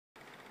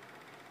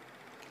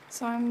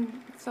So I'm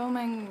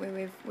filming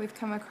where we've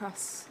come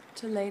across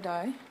to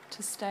Lido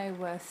to stay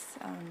with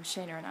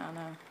Sheena and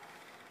Anna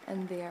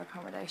in their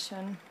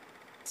accommodation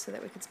so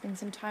that we could spend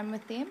some time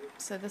with them.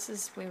 So this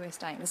is where we're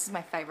staying. This is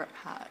my favourite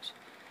part.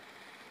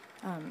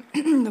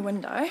 The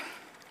window.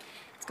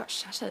 It's got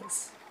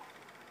shutters.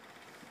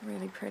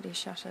 Really pretty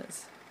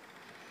shutters.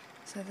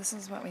 So this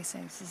is what we see.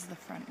 This is the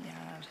front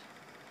yard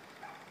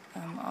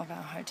of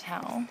our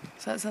hotel.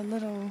 So it's a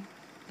little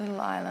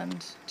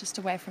island just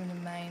away from the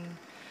main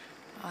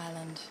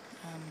island.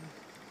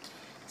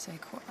 So we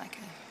caught like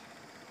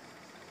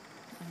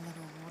a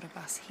little water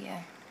bus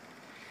here.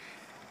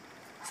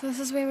 So this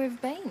is where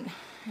we've been.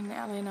 And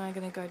Ali and I are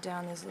going to go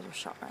down. There's a little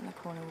shop right in the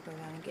corner. We'll go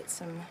down and get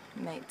some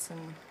meats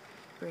and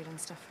bread and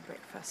stuff for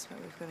breakfast. But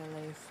we've got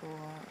to leave for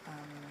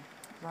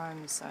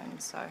Rome soon.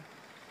 So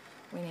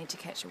we need to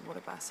catch a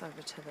water bus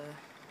over to the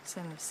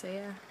San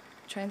Lucia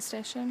train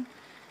station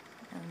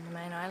and the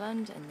main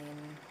island, and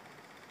then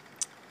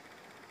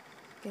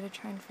get a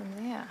train from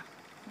there.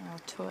 Our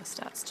tour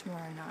starts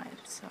tomorrow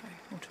night,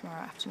 or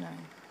tomorrow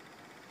afternoon,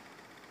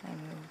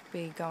 and we'll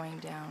be going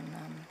down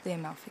the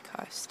Amalfi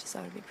Coast, so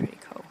it'll be pretty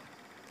cool.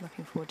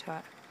 Looking forward to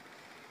it.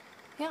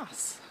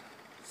 Yes,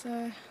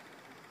 so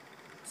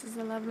this is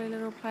a lovely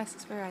little place.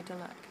 It's very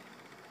idyllic.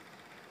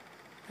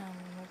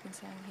 We've been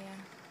staying here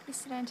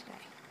yesterday and today,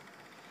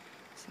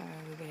 so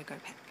we better go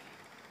pack.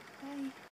 Bye.